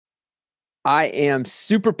I am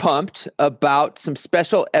super pumped about some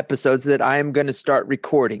special episodes that I am going to start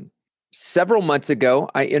recording. Several months ago,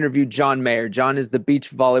 I interviewed John Mayer. John is the beach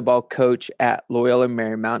volleyball coach at Loyola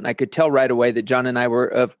Marymount. And I could tell right away that John and I were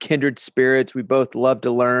of kindred spirits. We both love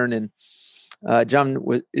to learn, and John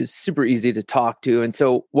is super easy to talk to. And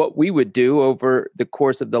so what we would do over the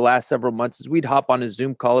course of the last several months is we'd hop on a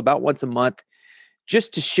Zoom call about once a month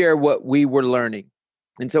just to share what we were learning.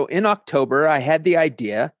 And so in October, I had the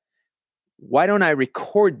idea, why don't I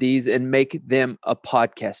record these and make them a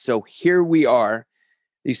podcast? So here we are,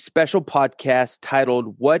 these special podcasts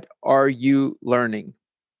titled, What Are You Learning?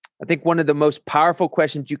 I think one of the most powerful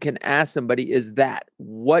questions you can ask somebody is that,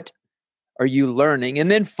 what are you learning? And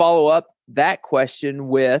then follow up that question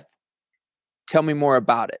with, tell me more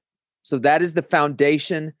about it. So that is the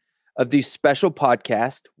foundation of these special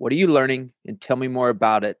podcasts. What are you learning? And tell me more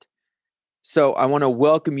about it. So I want to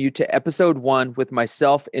welcome you to episode 1 with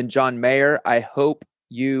myself and John Mayer. I hope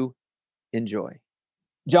you enjoy.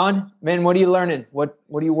 John, man, what are you learning? What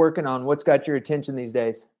are you working on? What's got your attention these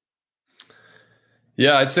days?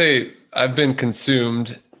 Yeah, I'd say I've been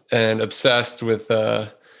consumed and obsessed with kind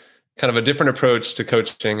of a different approach to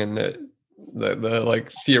coaching, and the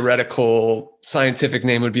like theoretical scientific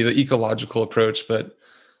name would be the ecological approach. But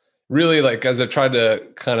really, like as I've tried to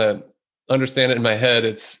kind of understand it in my head,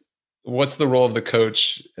 it's what's the role of the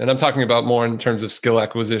coach? And I'm talking about more in terms of skill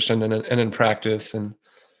acquisition and in practice. And,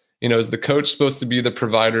 is the coach supposed to be the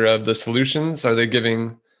provider of the solutions? Are they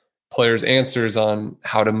giving players answers on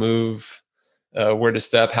how to move, where to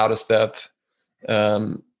step, how to step,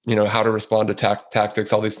 how to respond to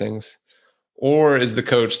tactics, all these things? Or is the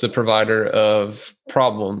coach the provider of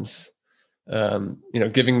problems?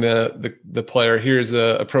 Giving the player, here's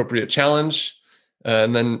a appropriate challenge,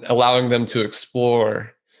 and then allowing them to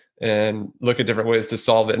explore and look at different ways to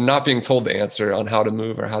solve it, and not being told the answer on how to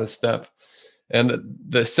move or how to step. And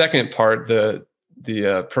the second part, the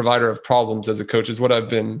provider of problems as a coach, is what I've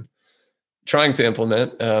been trying to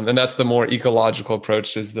implement, and that's the more ecological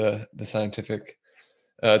approach, is the scientific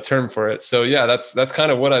term for it. So yeah, that's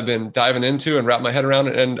kind of what I've been diving into and wrap my head around.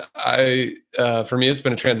 And for me, it's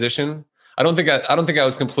been a transition. I don't think I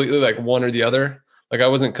was completely like one or the other. Like I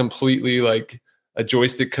wasn't completely like a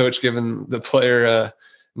joystick coach giving the player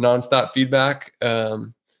nonstop feedback.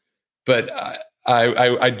 But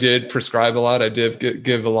I did prescribe a lot. I did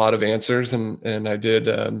give a lot of answers, and I did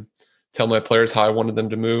tell my players how I wanted them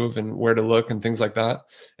to move and where to look and things like that.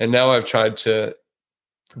 And now I've tried to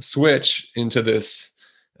switch into this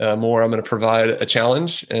more. I'm going to provide a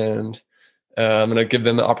challenge, and I'm going to give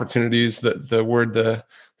them the opportunities. That the word the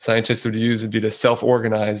scientists would use would be to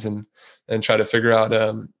self-organize and try to figure out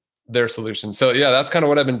their solution. So yeah, that's kind of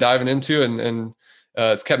what I've been diving into, and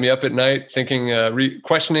it's kept me up at night thinking,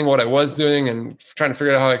 questioning what I was doing and trying to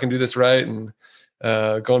figure out how I can do this right, and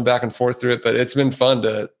going back and forth through it. But it's been fun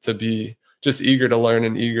to be just eager to learn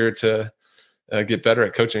and eager to get better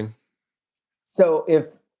at coaching. So if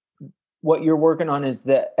what you're working on is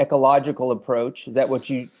the ecological approach, is that what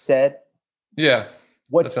you said? Yeah.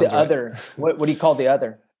 What's the other? What do you call the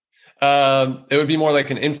other? It would be more like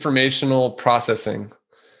an informational processing.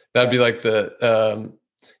 That'd be like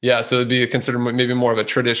so it'd be considered maybe more of a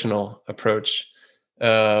traditional approach.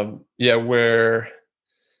 Where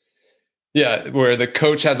the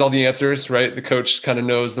coach has all the answers, right? The coach kind of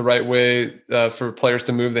knows the right way for players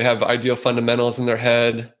to move. They have ideal fundamentals in their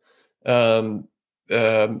head.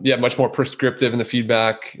 Much more prescriptive in the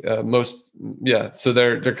feedback. So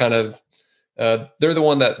they're kind of they're the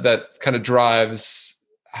one that kind of drives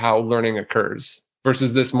how learning occurs.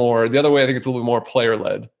 Versus the other way, I think it's a little more player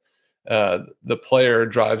led. The player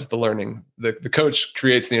drives the learning. The coach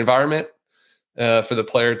creates the environment for the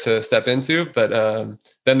player to step into, but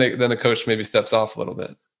then the coach maybe steps off a little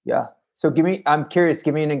bit. Yeah. So I'm curious,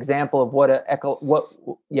 give me an example of what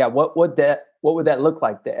would that look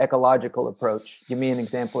like? The ecological approach. Give me an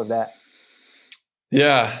example of that.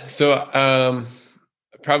 Yeah. So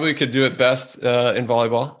probably could do it best in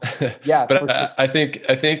volleyball. Yeah. But sure. I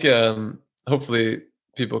think hopefully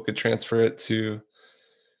people could transfer it to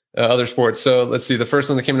other sports. So let's see. The first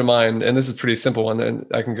one that came to mind, and this is a pretty simple one, and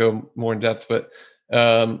I can go more in depth, but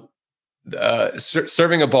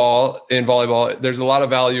serving a ball in volleyball, there's a lot of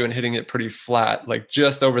value in hitting it pretty flat, like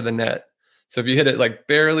just over the net. So if you hit it like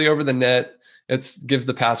barely over the net, it gives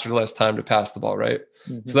the passer less time to pass the ball, right?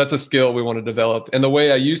 Mm-hmm. So that's a skill we want to develop. And the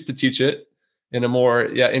way I used to teach it, in a more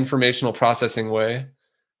informational processing way,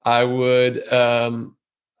 I would tell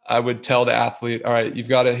the athlete, all right, you've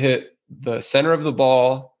got to hit the center of the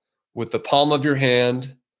ball with the palm of your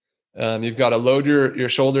hand You've got to load your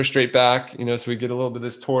shoulder straight back, so we get a little bit of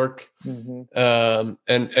this torque. Mm-hmm.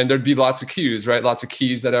 And there'd be lots of cues, right? Lots of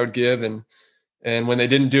keys that I would give. And when they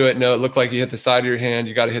didn't do it, no, it looked like you hit the side of your hand.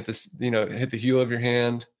 You got to hit this, hit the heel of your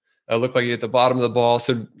hand. It looked like you hit the bottom of the ball.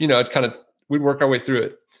 So, we'd work our way through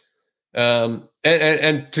it.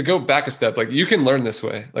 And to go back a step, like you can learn this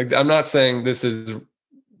way. Like, I'm not saying this is,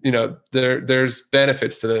 there's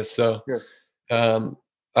benefits to this. So, sure.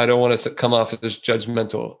 I don't want to come off as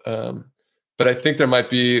judgmental. But I think there might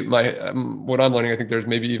be what I'm learning. I think there's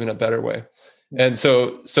maybe even a better way. And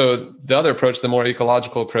so the other approach, the more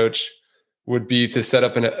ecological approach, would be to set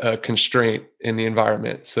up a constraint in the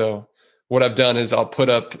environment. So what I've done is I'll put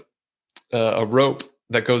up a rope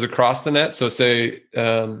that goes across the net. So say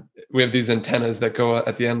we have these antennas that go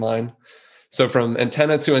at the end line. So from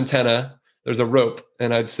antenna to antenna, there's a rope.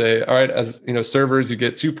 And I'd say, all right, as servers, you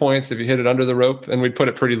get 2 points if you hit it under the rope. And we'd put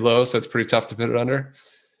it pretty low, so it's pretty tough to put it under.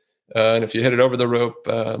 And if you hit it over the rope,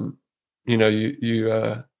 you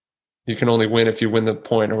can only win if you win the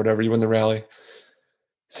point or whatever, you win the rally.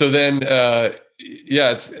 So then,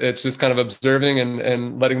 it's just kind of observing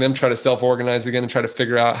and letting them try to self-organize again and try to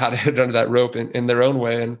figure out how to hit under that rope in their own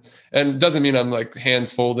way. And it doesn't mean I'm like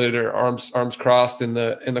hands folded or arms crossed in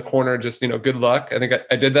the corner, just, good luck. I think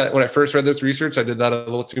I did that when I first read this research. I did that a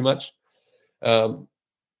little too much.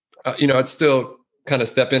 I'd still kind of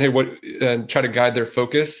step in, and try to guide their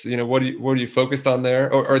focus. What are you focused on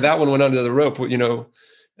there? Or that one went under the rope,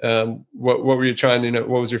 what were you trying to,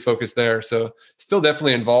 what was your focus there? So still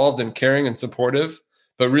definitely involved and caring and supportive,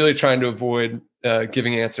 but really trying to avoid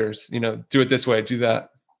giving answers, do it this way, do that.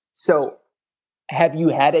 So have you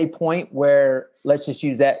had a point where, let's just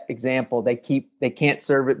use that example, they can't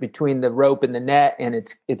serve it between the rope and the net, and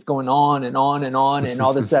it's going on and on and on, and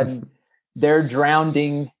all of a sudden they're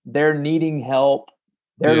drowning, they're needing help,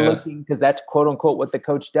 they're looking, because that's quote unquote what the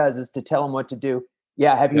coach does, is to tell them what to do.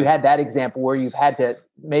 Yeah. Have you had that example where you've had to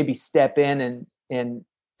maybe step in and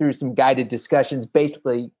through some guided discussions,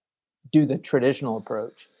 basically do the traditional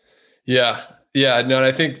approach? Yeah. Yeah. No, and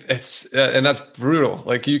I think and that's brutal.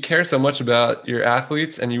 Like, you care so much about your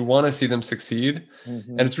athletes and you want to see them succeed.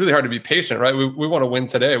 Mm-hmm. And it's really hard to be patient, right? We want to win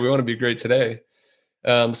today. We want to be great today.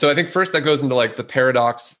 So I think first that goes into like the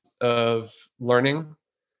paradox of learning.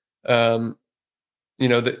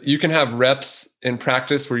 That you can have reps in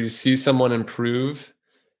practice where you see someone improve,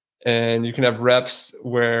 and you can have reps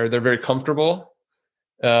where they're very comfortable.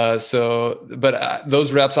 But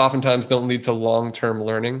those reps oftentimes don't lead to long-term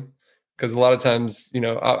learning, because a lot of times,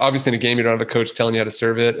 obviously in a game, you don't have a coach telling you how to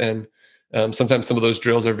serve it. And sometimes some of those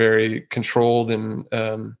drills are very controlled and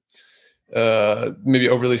maybe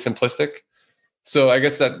overly simplistic. So I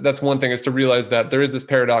guess that's one thing, is to realize that there is this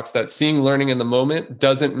paradox that seeing learning in the moment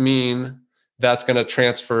doesn't mean that's going to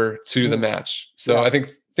transfer to the match. So I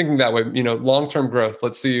think thinking that way, long-term growth,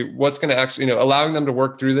 let's see what's going to actually, allowing them to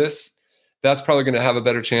work through this, that's probably going to have a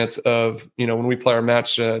better chance of, when we play our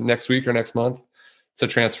match next week or next month, to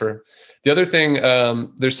transfer. The other thing,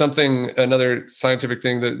 there's another scientific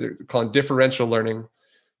thing that they're calling differential learning.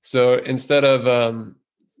 So instead of,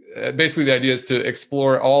 basically the idea is to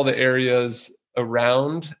explore all the areas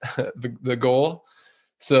around the goal.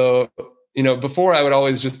 So, before I would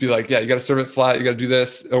always just be like, yeah, you got to serve it flat. You got to do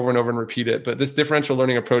this over and over and repeat it. But this differential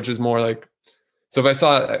learning approach is more like, so if I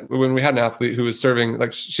saw, when we had an athlete who was serving,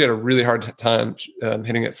 like she had a really hard time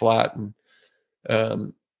hitting it flat.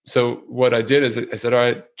 And so what I did is I said, all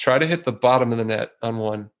right, try to hit the bottom of the net on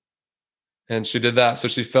one. And she did that. So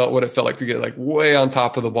she felt what it felt like to get like way on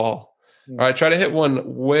top of the ball. Mm-hmm. All right, try to hit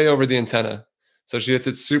one way over the antenna. So she hits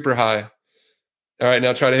it super high. All right,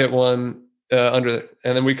 now try to hit one under,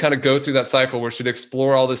 and then we kind of go through that cycle where she'd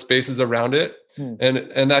explore all the spaces around it.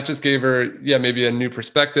 And that just gave her, maybe a new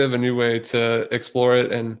perspective, a new way to explore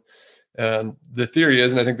it. And the theory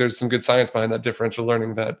is, and I think there's some good science behind that differential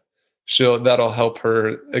learning, that that'll help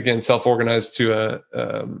her, again, self-organize to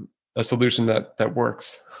a solution that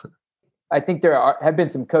works. I think there have been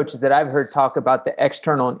some coaches that I've heard talk about the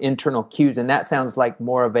external and internal cues, and that sounds like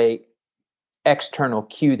more of a external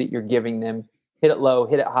cue that you're giving them. Hit it low,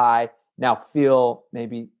 hit it high. Now feel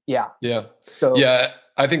maybe, yeah. So,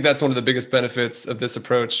 I think that's one of the biggest benefits of this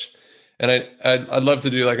approach. And I'd love to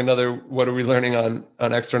do like another, what are we learning on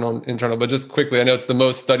external and internal, but just quickly, I know it's the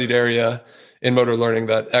most studied area in motor learning,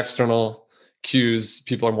 that external cues,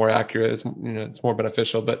 people are more accurate. It's more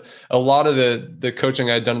beneficial, but a lot of the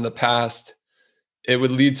coaching I'd done in the past, it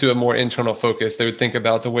would lead to a more internal focus. They would think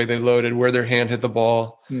about the way they loaded, where their hand hit the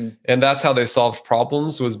ball. And that's how they solved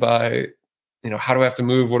problems, was by, how do I have to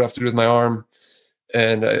move? What do I have to do with my arm?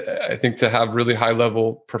 And I think to have really high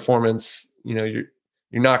level performance, you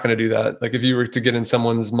you're not going to do that. Like if you were to get in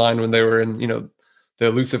someone's mind when they were in, the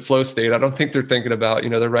elusive flow state, I don't think they're thinking about,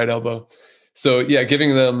 their right elbow. So yeah,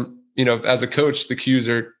 giving them, as a coach, the cues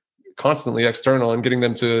are constantly external, and getting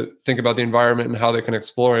them to think about the environment and how they can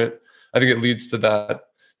explore it. I think it leads to that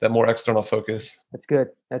more external focus. That's good.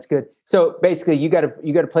 So basically you got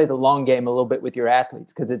to play the long game a little bit with your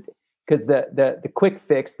athletes, because the quick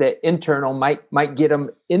fix, the internal might get them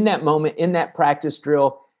in that moment, in that practice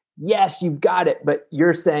drill. Yes, you've got it, but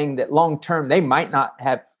you're saying that long term they might not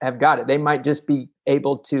have got it. They might just be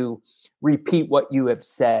able to repeat what you have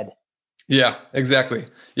said. Yeah, exactly.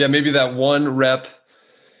 Yeah, maybe that one rep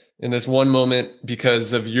in this one moment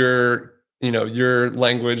because of your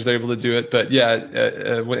language, they're able to do it. But yeah,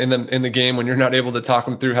 in the game, when you're not able to talk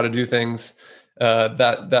them through how to do things,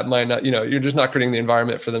 that might not, you're just not creating the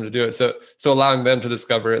environment for them to do it. So allowing them to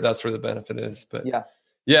discover it, that's where the benefit is. But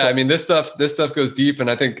yeah, I mean, this stuff goes deep, and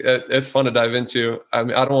I think it's fun to dive into. I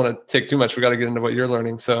mean, I don't want to take too much. We got to get into what you're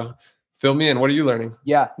learning. So fill me in. What are you learning?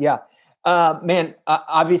 Yeah. Man,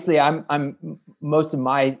 obviously I'm most of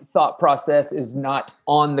my thought process is not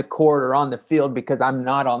on the court or on the field, because I'm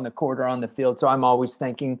not on the court or on the field. So I'm always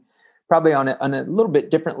thinking probably on a little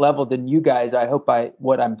bit different level than you guys. I hope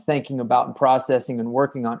what I'm thinking about and processing and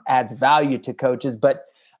working on adds value to coaches. But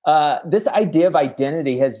this idea of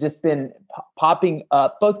identity has just been popping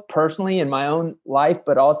up both personally in my own life,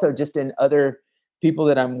 but also just in other people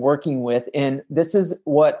that I'm working with. And this is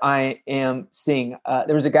what I am seeing.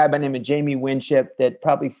 There was a guy by the name of Jamie Winship that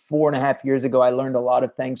probably 4.5 years ago, I learned a lot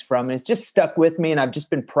of things from, and it's just stuck with me. And I've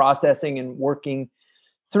just been processing and working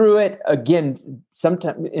through it again,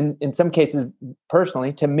 sometimes in some cases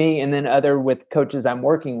personally to me, and then other with coaches I'm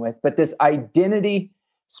working with. But this identity,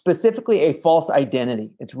 specifically a false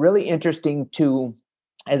identity, it's really interesting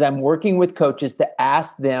as I'm working with coaches, to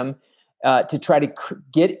ask them to try to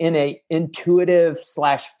get in a intuitive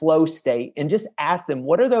 / flow state, and just ask them,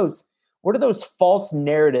 what are those false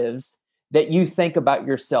narratives that you think about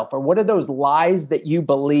yourself? Or what are those lies that you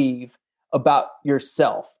believe about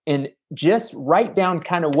yourself? And just write down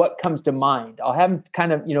kind of what comes to mind. I'll have them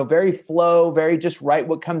kind of, very flow, very just write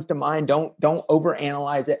what comes to mind. Don't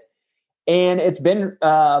overanalyze it. And it's been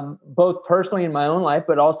both personally in my own life,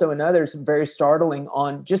 but also in others, very startling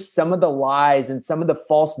on just some of the lies and some of the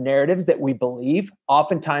false narratives that we believe,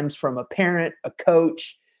 oftentimes from a parent, a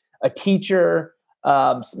coach, a teacher,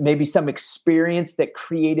 maybe some experience that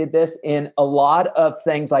created this. And a lot of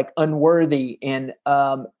things like unworthy and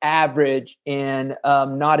average and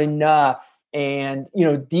not enough. And,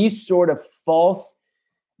 these sort of false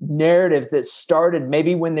narratives that started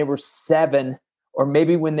maybe when they were 7, or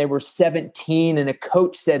maybe when they were 17 and a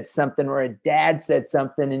coach said something or a dad said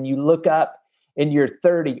something, and you look up and you're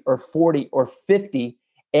 30 or 40 or 50.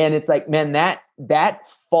 And it's like, man, that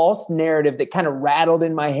false narrative that kind of rattled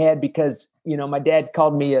in my head because, my dad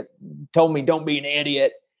told me, don't be an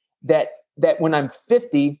idiot, that when I'm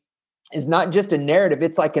 50 is not just a narrative.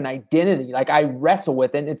 It's like an identity. Like I wrestle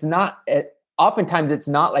with it. And it's not, oftentimes it's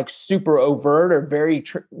not like super overt or very,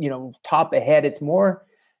 top ahead. It's more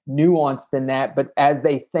nuanced than that. But as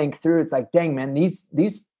they think through, it's like, dang, man,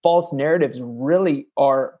 these false narratives really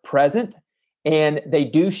are present, and they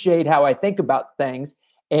do shade how I think about things.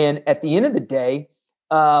 And at the end of the day,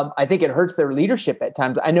 I think it hurts their leadership at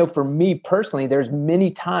times. I know for me personally, there's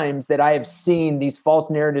many times that I have seen these false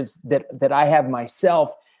narratives that I have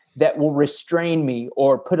myself that will restrain me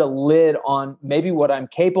or put a lid on maybe what I'm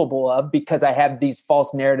capable of, because I have these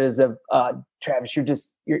false narratives of, Travis,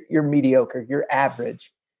 you're mediocre, you're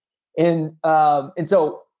average. And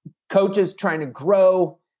so coaches trying to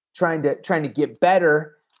grow, trying to get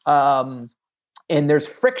better, and there's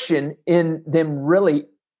friction in them really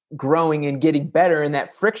growing and getting better. And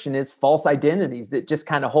that friction is false identities that just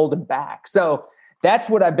kind of hold them back. So that's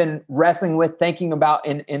what I've been wrestling with, thinking about,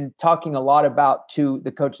 and talking a lot about to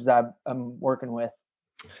the coaches I'm working with.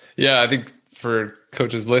 Yeah, I think for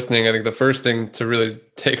coaches listening, I think the first thing to really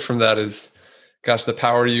take from that is, gosh, the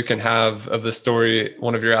power you can have of the story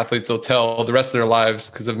one of your athletes will tell the rest of their lives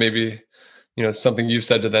because of maybe, something you've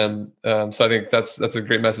said to them. So I think that's a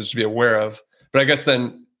great message to be aware of. But I guess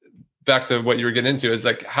then back to what you were getting into is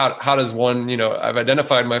like, how does one, I've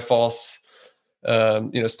identified my false,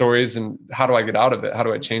 stories, and how do I get out of it? How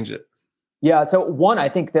do I change it? Yeah. So one, I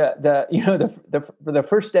think the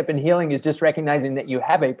first step in healing is just recognizing that you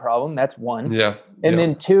have a problem. That's one. Yeah. And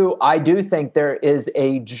then two, I do think there is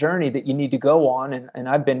a journey that you need to go on. And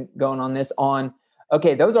I've been going on this on,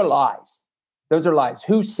 okay, those are lies. Those are lies.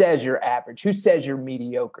 Who says you're average? Who says you're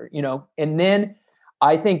mediocre? And then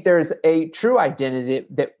I think there's a true identity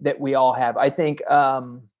that we all have. I think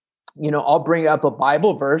I'll bring up a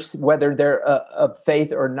Bible verse, whether they're of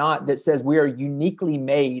faith or not, that says we are uniquely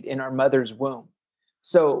made in our mother's womb.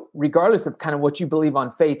 So regardless of kind of what you believe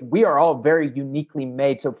on faith, we are all very uniquely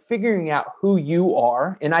made. So figuring out who you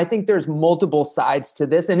are, and I think there's multiple sides to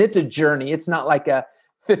this, and it's a journey. It's not like a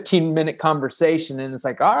 15-minute conversation and it's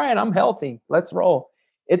like, all right, I'm healthy, let's roll.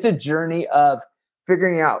 It's a journey of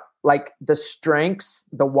figuring out like the strengths,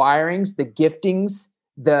 the wirings, the giftings,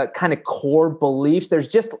 the kind of core beliefs. There's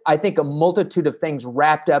just, I think, a multitude of things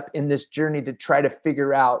wrapped up in this journey to try to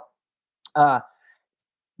figure out,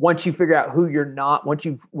 once you figure out who you're not, once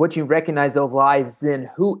you recognize those lies,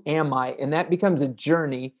 then who am I? And that becomes a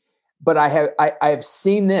journey. But I have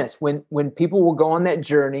seen this when people will go on that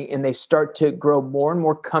journey and they start to grow more and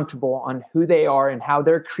more comfortable on who they are and how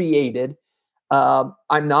they're created. I'm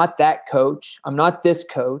not that coach. I'm not this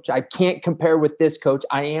coach. I can't compare with this coach.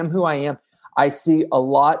 I am who I am. I see a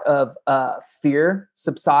lot of fear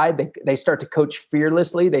subside. They start to coach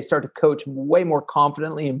fearlessly. They start to coach way more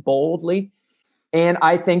confidently and boldly. And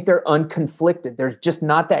I think they're unconflicted. There's just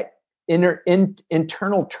not that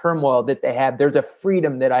internal turmoil that they have. There's a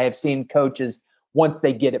freedom that I have seen coaches once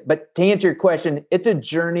they get it. But to answer your question, it's a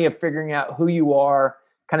journey of figuring out who you are,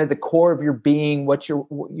 kind of the core of your being, what your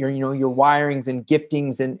wirings and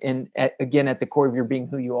giftings, and again, at the core of your being,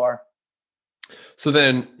 who you are. So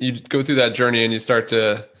then you go through that journey and you start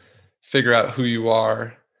to figure out who you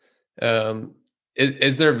are.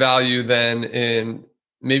 Is there value then in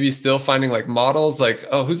maybe still finding like models, like,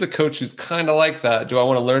 oh, who's a coach who's kind of like that? Do I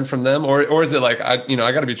want to learn from them? Or is it like, I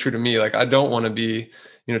got to be true to me. Like, I don't want to be,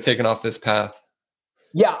 taken off this path.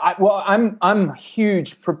 Yeah. I'm a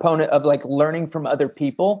huge proponent of like learning from other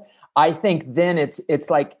people. I think then it's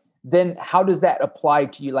like, then how does that apply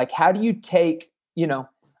to you? Like, how do you take,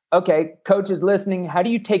 okay, coaches listening, how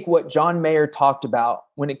do you take what John Mayer talked about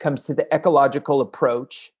when it comes to the ecological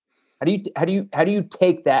approach? How do you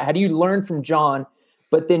take that? How do you learn from John,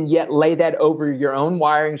 but then yet lay that over your own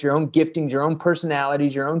wirings, your own giftings, your own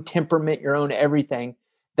personalities, your own temperament, your own everything?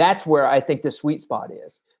 That's where I think the sweet spot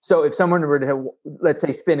is. So if someone were to, let's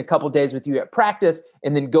say, spend a couple of days with you at practice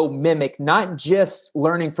and then go mimic, not just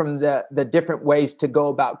learning from the different ways to go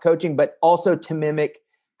about coaching, but also to mimic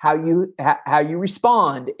how you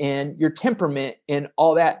respond and your temperament and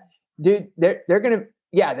all that, dude, they're going to,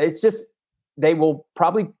 yeah, it's just, they will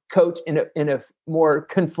probably coach in a more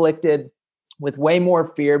conflicted, with way more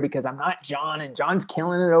fear, because I'm not John and John's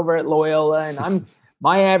killing it over at Loyola. And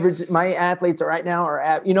my athletes right now are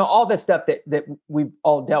at, all the stuff that we've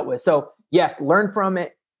all dealt with. So yes, learn from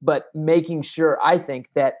it, but making sure, I think,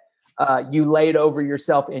 that you lay it over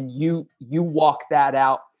yourself and you walk that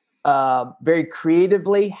out very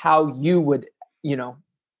creatively, how you would, in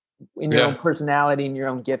your own personality and your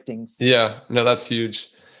own giftings. Yeah, no, that's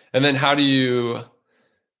huge. And then how do you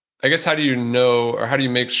know, or how do you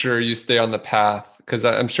make sure you stay on the path? Because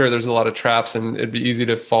I'm sure there's a lot of traps and it'd be easy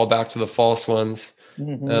to fall back to the false ones.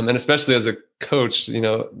 Mm-hmm. And especially as a coach,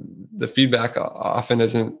 the feedback often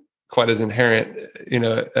isn't quite as inherent,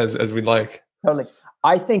 as we'd like. Totally.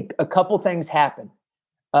 I think a couple things happen.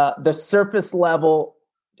 The surface level,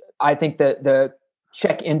 I think the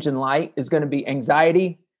check engine light is going to be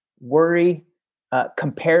anxiety, worry,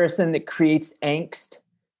 comparison that creates angst,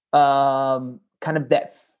 kind of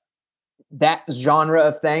that genre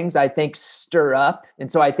of things, I think, stir up. And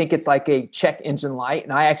so I think it's like a check engine light.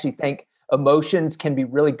 And I actually think emotions can be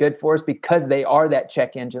really good for us because they are that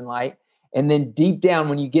check engine light. And then deep down,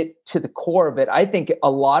 when you get to the core of it, I think a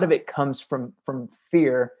lot of it comes from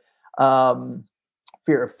fear,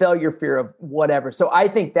 fear of failure, fear of whatever. So I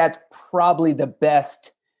think that's probably the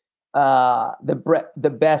best,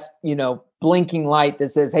 the best, blinking light that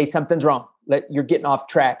says, hey, something's wrong. You're getting off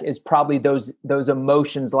track, is probably those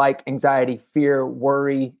emotions like anxiety, fear,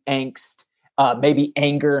 worry, angst, maybe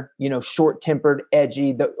anger, short-tempered,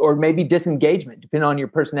 edgy, or maybe disengagement, depending on your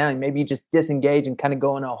personality. Maybe you just disengage and kind of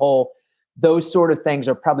go in a hole. Those sort of things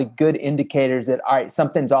are probably good indicators that, all right,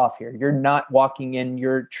 something's off here. You're not walking in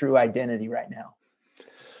your true identity right now.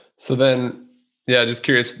 So then, yeah, just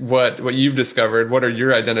curious what you've discovered. What are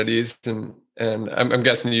your identities? And I'm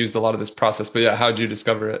guessing you used a lot of this process, but yeah, how'd you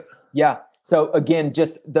discover it? Yeah. So again,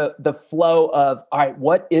 just the flow of, all right,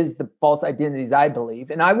 what is the false identities I believe?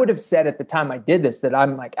 And I would have said at the time I did this, that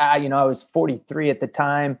I'm like, I was 43 at the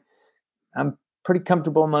time. I'm pretty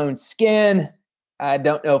comfortable in my own skin. I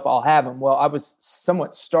don't know if I'll have them. Well, I was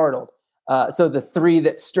somewhat startled. So the three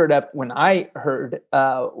that stirred up when I heard,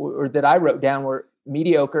 or that I wrote down, were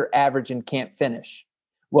mediocre, average, and can't finish.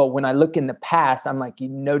 Well, when I look in the past, I'm like,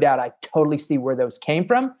 no doubt, I totally see where those came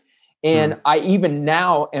from. And I even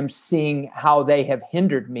now am seeing how they have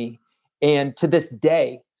hindered me. And to this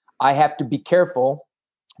day, I have to be careful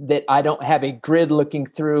that I don't have a grid looking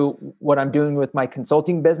through what I'm doing with my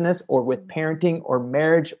consulting business or with parenting or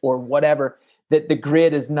marriage or whatever, that the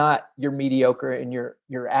grid is not your mediocre and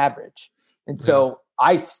your average. And so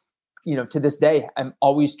to this day, I'm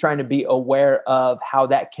always trying to be aware of how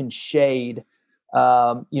that can shade,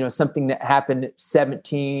 something that happened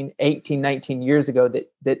 17, 18, 19 years ago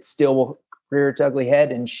that still will rear its ugly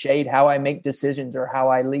head and shade how I make decisions or how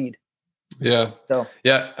I lead. Yeah. So,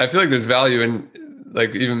 yeah, I feel like there's value in,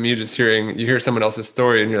 like, even me just you hear someone else's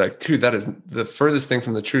story and you're like, dude, that is the furthest thing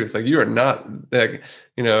from the truth. Like, you are not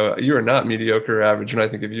mediocre or average when I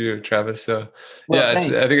think of you, Travis. So I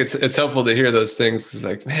think it's helpful to hear those things. It's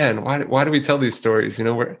like, man, why do we tell these stories?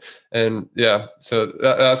 So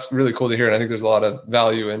that's really cool to hear. And I think there's a lot of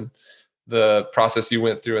value in the process you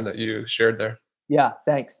went through and that you shared there. Yeah.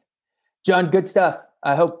 Thanks, John. Good stuff.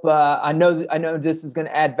 I hope, I know this is going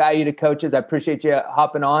to add value to coaches. I appreciate you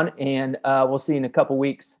hopping on, and we'll see you in a couple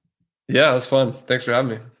weeks. Yeah, it was fun. Thanks for having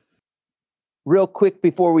me. Real quick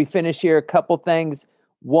before we finish here, a couple things.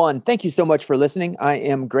 One, thank you so much for listening. I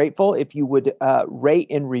am grateful. If you would rate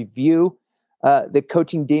and review the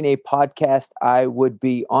Coaching DNA podcast, I would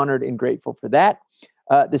be honored and grateful for that.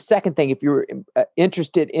 The second thing, if you're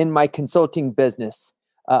interested in my consulting business,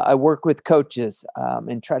 I work with coaches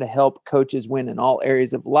and try to help coaches win in all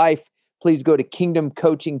areas of life. Please go to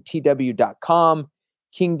kingdomcoachingtw.com,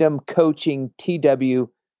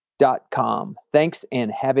 kingdomcoachingtw.com. Thanks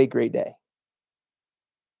and have a great day.